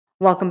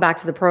Welcome back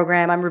to the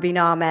program. I'm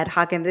Rubina Ahmed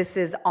Haq, and this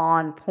is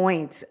On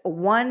Point.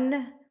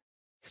 One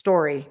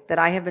story that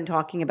I have been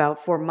talking about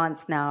for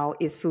months now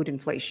is food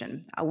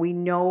inflation. We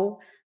know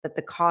that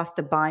the cost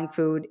of buying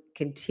food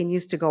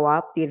continues to go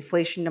up. The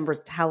inflation numbers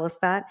tell us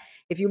that.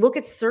 If you look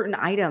at certain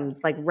items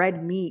like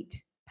red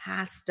meat,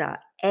 pasta,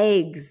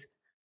 eggs,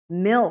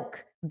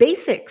 milk,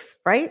 basics,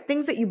 right?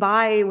 Things that you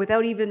buy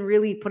without even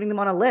really putting them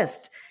on a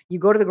list. You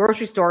go to the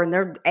grocery store and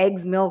their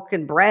eggs, milk,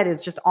 and bread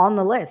is just on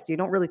the list. You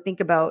don't really think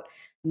about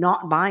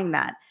not buying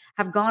that,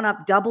 have gone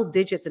up double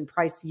digits in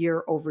price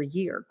year over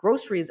year.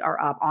 Groceries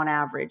are up on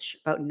average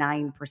about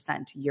 9%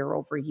 year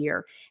over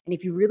year. And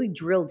if you really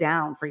drill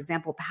down, for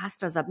example,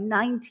 pasta's up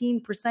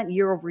 19%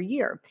 year over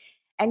year.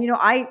 And,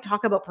 I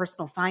talk about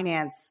personal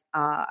finance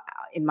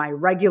in my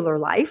regular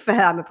life.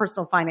 I'm a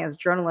personal finance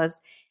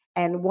journalist.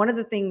 And one of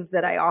the things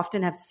that I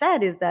often have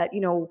said is that,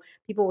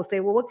 people will say,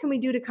 well, what can we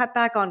do to cut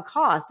back on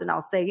costs? And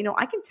I'll say,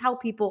 I can tell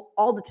people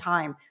all the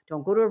time,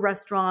 don't go to a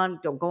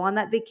restaurant, don't go on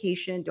that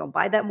vacation, don't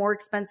buy that more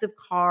expensive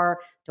car,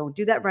 don't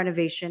do that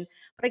renovation.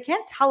 But I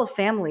can't tell a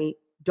family,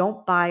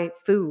 don't buy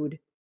food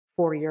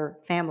for your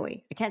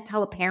family. I can't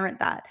tell a parent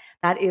that.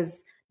 That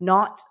is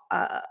not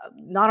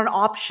an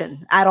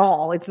option at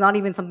all. It's not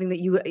even something that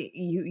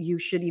you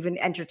should even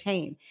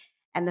entertain.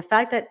 And the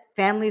fact that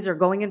families are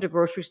going into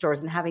grocery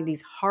stores and having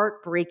these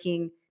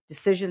heartbreaking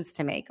decisions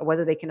to make,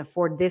 whether they can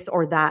afford this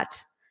or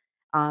that,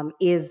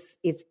 is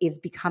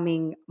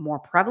becoming more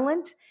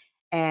prevalent.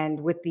 And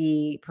with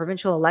the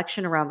provincial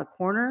election around the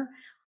corner,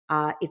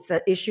 it's an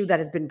issue that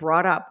has been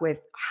brought up with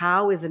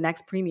how is the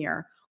next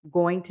premier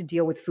going to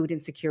deal with food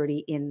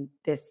insecurity in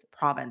this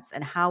province,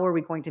 and how are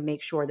we going to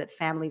make sure that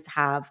families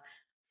have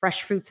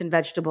fresh fruits and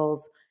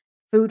vegetables,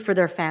 food for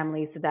their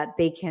families, so that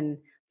they can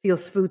feel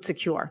food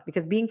secure,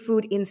 because being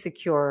food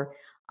insecure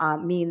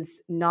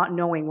means not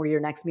knowing where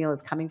your next meal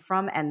is coming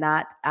from. And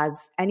that,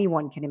 as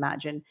anyone can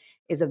imagine,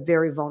 is a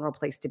very vulnerable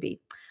place to be.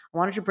 I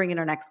wanted to bring in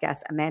our next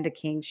guest, Amanda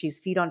King. She's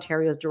Feed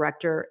Ontario's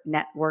Director,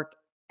 Network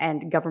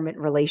and Government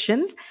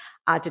Relations,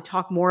 to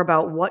talk more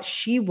about what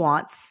she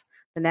wants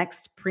the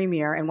next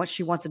premier and what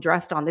she wants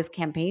addressed on this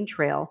campaign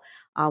trail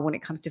when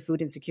it comes to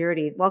food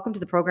insecurity. Welcome to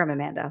the program,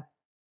 Amanda.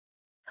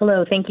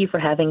 Hello, thank you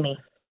for having me.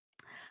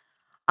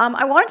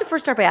 I wanted to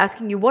first start by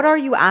asking you, what are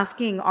you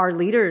asking our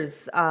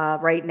leaders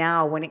right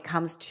now when it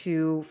comes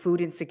to food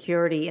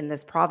insecurity in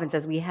this province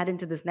as we head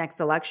into this next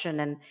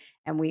election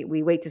and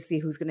we wait to see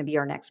who's going to be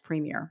our next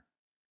premier?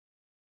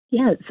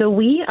 Yeah, so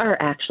we are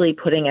actually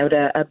putting out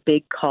a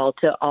big call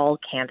to all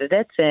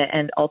candidates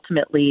and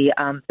ultimately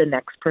the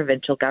next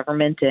provincial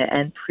government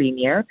and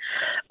premier,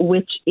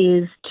 which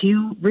is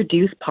to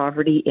reduce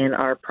poverty in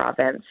our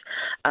province.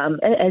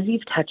 As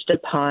you've touched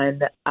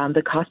upon,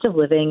 the cost of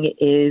living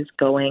is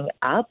going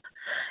up,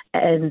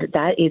 and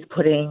that is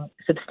putting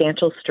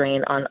substantial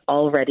strain on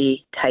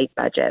already tight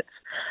budgets.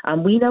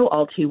 We know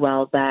all too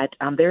well that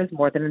there is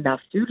more than enough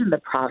food in the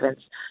province,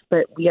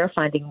 but we are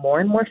finding more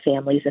and more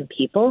families and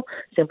people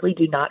simply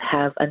do not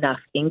have enough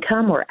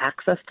income or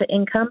access to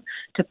income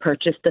to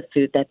purchase the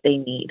food that they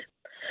need.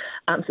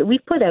 So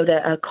we've put out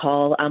a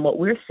call. What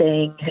we're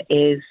saying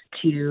is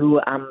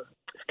to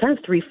kind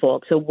of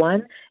threefold. So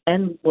one,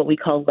 and what we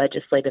call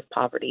legislative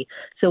poverty.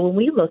 So when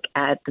we look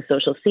at the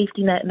social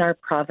safety net in our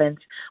province,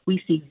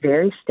 we see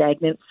very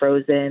stagnant,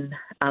 frozen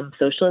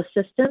social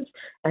assistance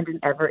and an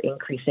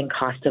ever-increasing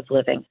cost of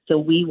living. So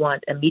we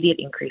want immediate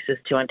increases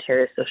to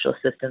Ontario's social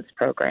assistance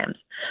programs.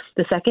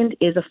 The second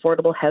is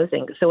affordable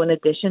housing. So in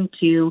addition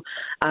to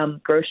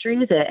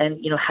groceries and,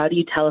 how do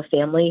you tell a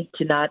family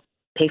to not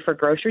pay for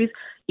groceries?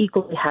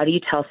 Equally, how do you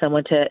tell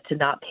someone to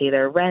not pay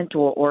their rent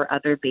or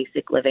other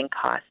basic living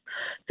costs?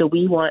 So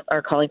we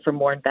are calling for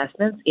more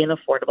investments in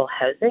affordable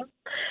housing.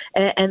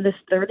 And this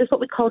third is what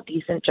we call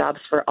decent jobs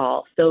for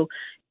all. So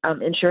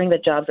ensuring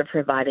that jobs are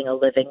providing a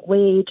living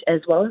wage,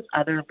 as well as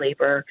other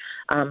labor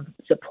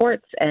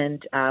supports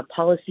and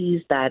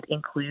policies that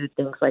include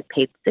things like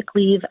paid sick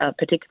leave,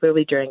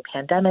 particularly during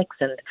pandemics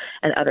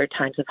and other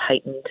times of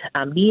heightened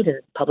need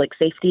and public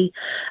safety,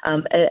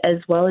 as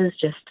well as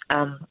just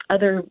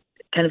other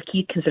kind of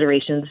key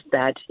considerations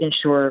that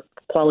ensure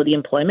quality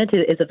employment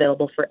is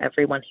available for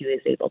everyone who is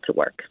able to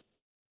work.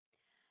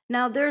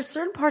 Now, there are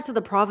certain parts of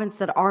the province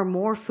that are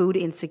more food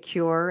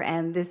insecure,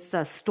 and this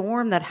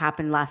storm that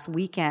happened last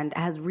weekend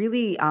has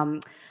really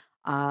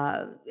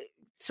uh,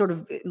 sort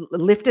of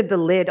lifted the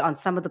lid on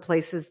some of the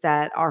places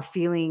that are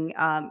feeling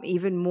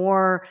even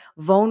more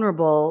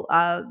vulnerable.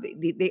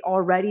 They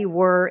already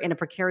were in a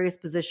precarious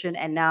position,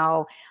 and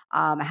now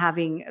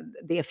having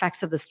the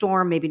effects of the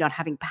storm, maybe not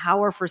having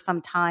power for some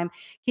time.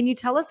 Can you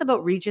tell us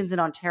about regions in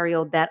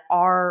Ontario that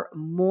are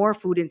more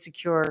food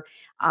insecure,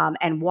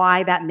 and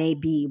why that may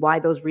be, why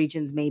those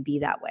regions may be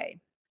that way?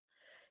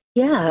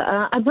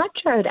 Yeah, I'm not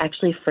sure I would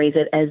actually phrase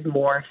it as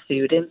more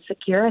food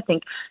insecure. I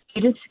think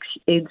Food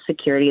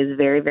insecurity is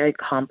very, very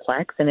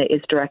complex, and it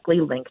is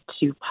directly linked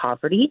to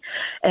poverty.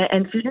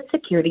 And food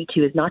insecurity,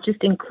 too, is not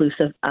just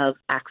inclusive of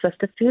access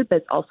to food, but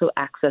it's also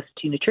access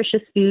to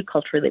nutritious food,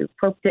 culturally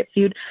appropriate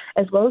food,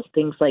 as well as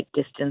things like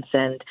distance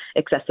and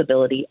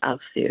accessibility of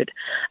food.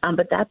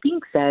 But that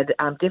being said,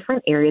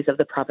 different areas of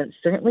the province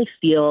certainly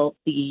feel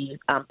the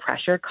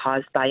pressure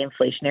caused by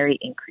inflationary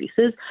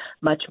increases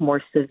much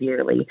more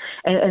severely.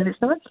 And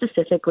it's not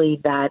specifically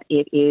that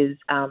it is,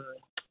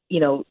 you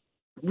know,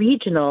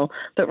 regional,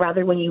 but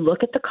rather when you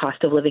look at the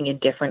cost of living in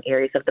different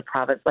areas of the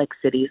province, like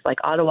cities like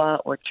Ottawa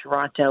or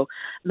Toronto,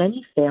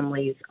 many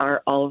families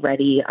are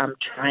already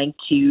trying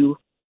to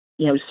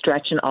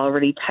stretch an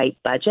already tight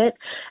budget.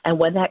 And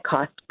when that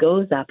cost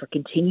goes up or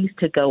continues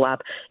to go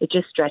up, it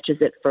just stretches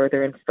it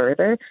further and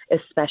further,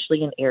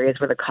 especially in areas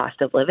where the cost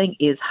of living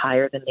is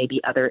higher than maybe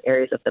other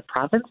areas of the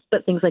province.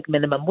 But things like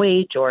minimum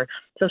wage or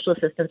social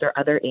assistance or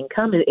other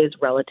income is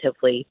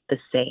relatively the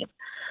same.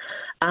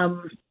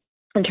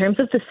 In terms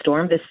of the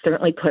storm, this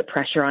certainly put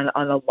pressure on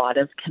a lot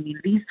of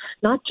communities,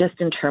 not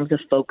just in terms of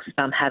folks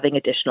having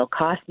additional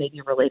costs, maybe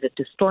related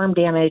to storm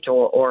damage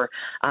or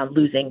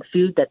losing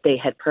food that they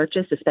had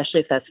purchased,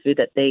 especially if that's food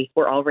that they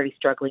were already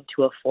struggling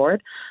to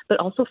afford, but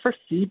also for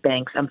food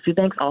banks. Food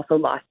banks also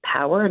lost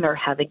power and are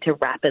having to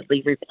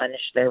rapidly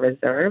replenish their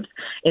reserves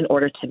in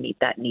order to meet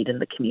that need in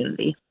the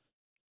community.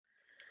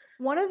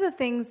 One of the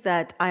things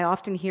that I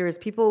often hear is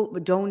people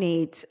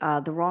donate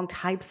the wrong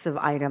types of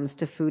items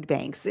to food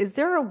banks. Is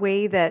there a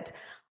way that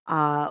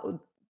uh,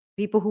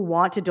 people who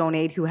want to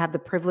donate, who have the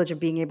privilege of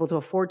being able to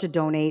afford to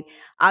donate,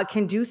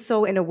 can do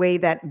so in a way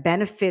that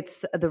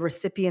benefits the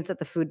recipients at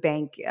the food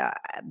bank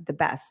the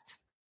best?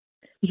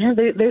 Yeah,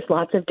 there's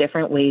lots of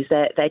different ways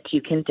that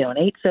you can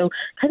donate. So,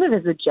 kind of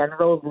as a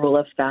general rule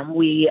of thumb,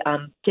 we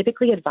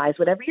typically advise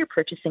whatever you're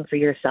purchasing for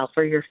yourself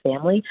or your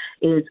family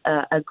is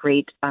a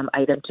great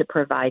item to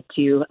provide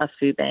to a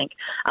food bank.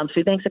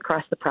 Food banks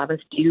across the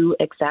province do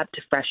accept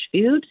fresh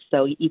food,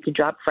 so you can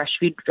drop fresh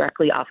food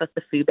directly off of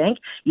the food bank.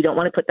 You don't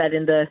want to put that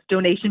in the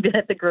donation bin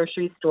at the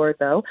grocery store,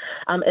 though,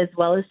 as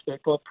well as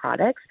staple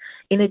products.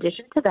 In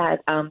addition to that,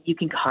 you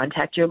can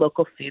contact your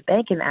local food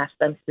bank and ask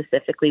them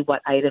specifically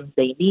what items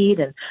they need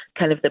and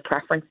kind of the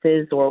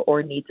preferences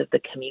or needs of the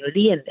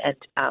community and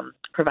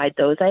provide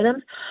those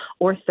items.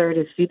 Or third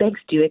is food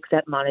banks do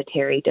accept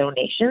monetary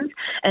donations,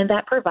 and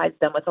that provides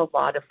them with a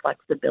lot of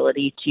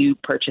flexibility to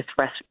purchase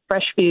fresh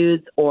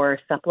foods or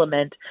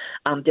supplement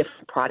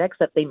different products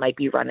that they might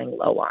be running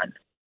low on.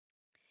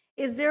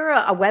 Is there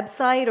a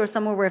website or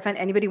somewhere where if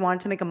anybody wanted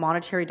to make a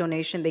monetary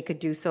donation, they could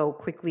do so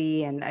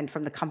quickly and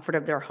from the comfort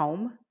of their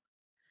home?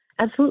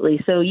 Absolutely.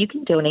 So you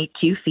can donate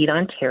to Feed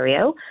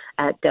Ontario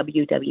at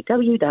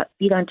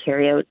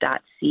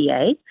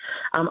www.feedontario.ca.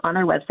 On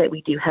our website,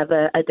 we do have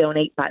a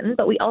donate button,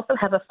 but we also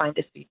have a find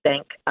a food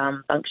bank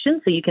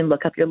function. So you can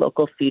look up your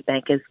local food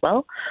bank as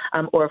well,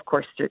 or of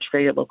course, search for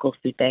your local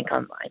food bank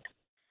online.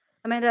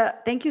 Amanda,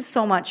 thank you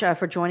so much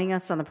for joining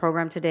us on the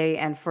program today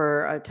and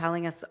for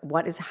telling us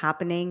what is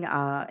happening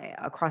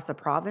across the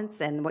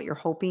province and what you're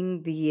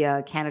hoping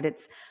the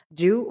candidates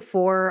do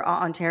for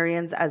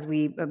Ontarians as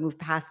we move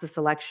past this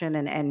election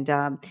and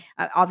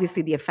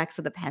obviously the effects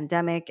of the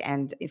pandemic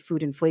and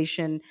food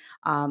inflation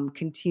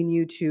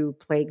continue to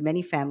plague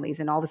many families.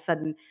 And all of a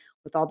sudden,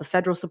 with all the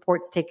federal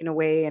supports taken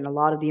away and a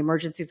lot of the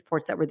emergency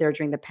supports that were there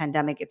during the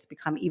pandemic, it's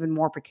become even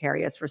more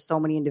precarious for so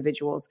many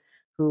individuals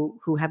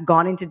who have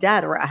gone into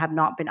debt or have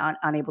not been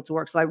unable to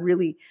work. So I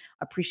really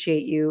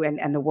appreciate you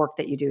and the work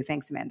that you do.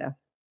 Thanks, Amanda.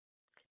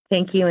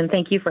 Thank you, and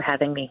thank you for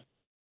having me.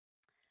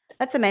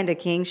 That's Amanda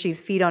King.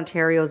 She's Feed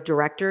Ontario's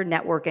Director,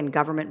 Network and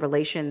Government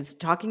Relations,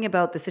 talking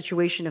about the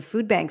situation of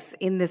food banks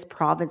in this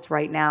province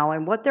right now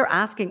and what they're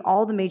asking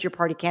all the major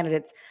party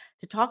candidates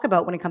to talk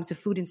about when it comes to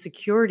food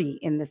insecurity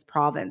in this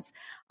province.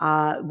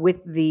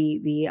 With the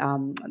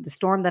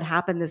storm that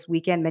happened this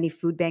weekend, many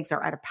food banks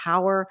are out of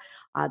power.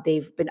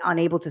 They've been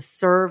unable to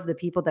serve the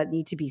people that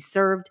need to be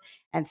served,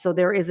 and so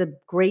there is a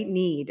great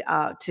need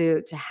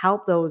to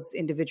help those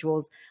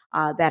individuals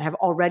that have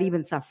already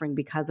been suffering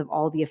because of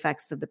all the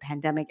effects of the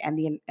pandemic and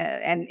the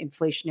and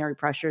inflationary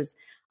pressures.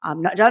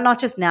 Not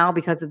just now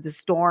because of the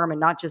storm and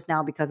not just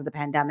now because of the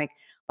pandemic,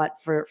 but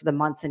for the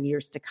months and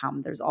years to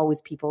come. There's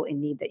always people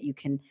in need that you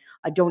can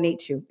donate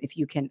to if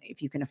you can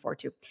afford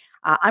to.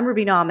 I'm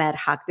Rubina Ahmed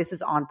Haq. This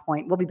is On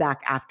Point. We'll be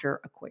back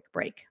after a quick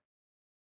break.